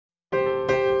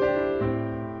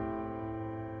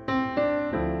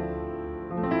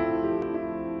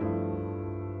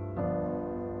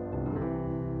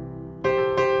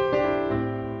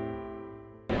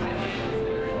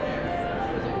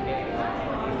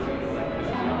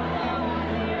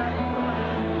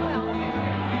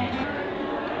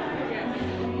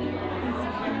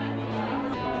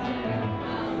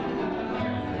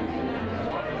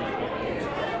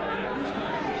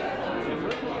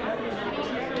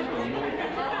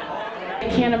I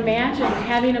can't imagine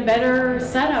having a better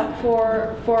setup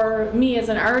for me as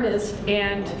an artist,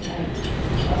 and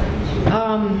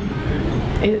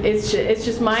it's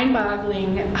just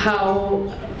mind-boggling how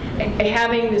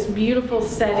having this beautiful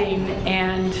setting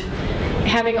and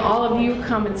having all of you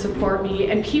come and support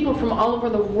me, and people from all over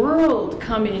the world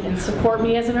come in and support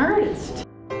me as an artist.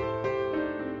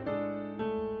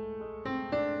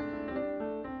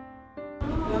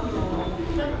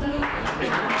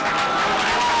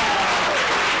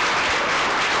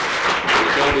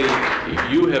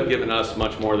 You have given us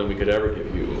much more than we could ever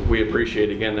give you. We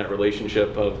appreciate, again, that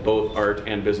relationship of both art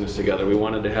and business together. We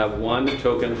wanted to have one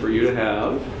token for you to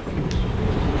have,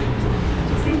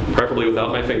 preferably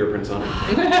without my fingerprints on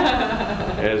it,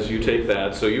 as you take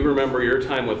that. So you remember your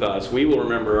time with us. We will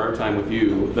remember our time with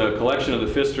you. The collection of the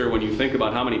Pfister, when you think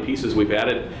about how many pieces we've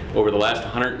added over the last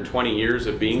 120 years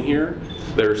of being here,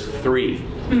 there's 3.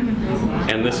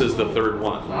 And this is the 3rd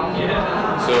one.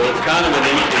 Yeah. So it's kind of an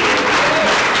interesting.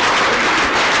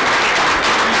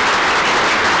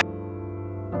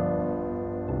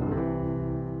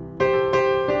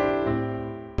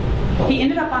 He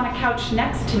ended up on a couch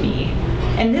next to me,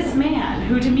 and this man,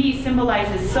 who to me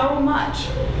symbolizes so much,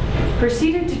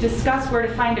 proceeded to discuss where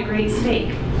to find a great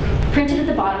steak. Printed at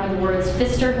the bottom are the words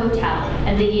Pfister Hotel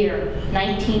and the year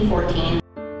 1914.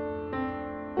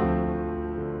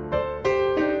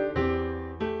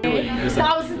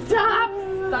 Stop.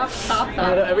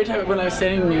 Every time when I was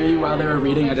standing near you while they were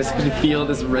reading, I just could feel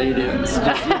this radiance.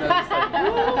 Just,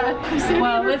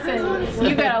 Well, listen,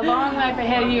 you got a long life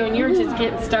ahead of you, and you're just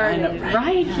getting started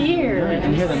right here. I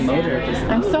can hear the motor. Just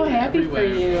I'm so happy for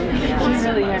you. He's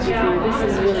really happy for you. This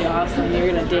is really awesome. You're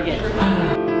gonna dig it.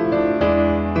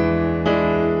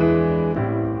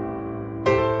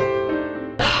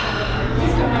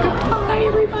 Hi,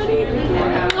 everybody.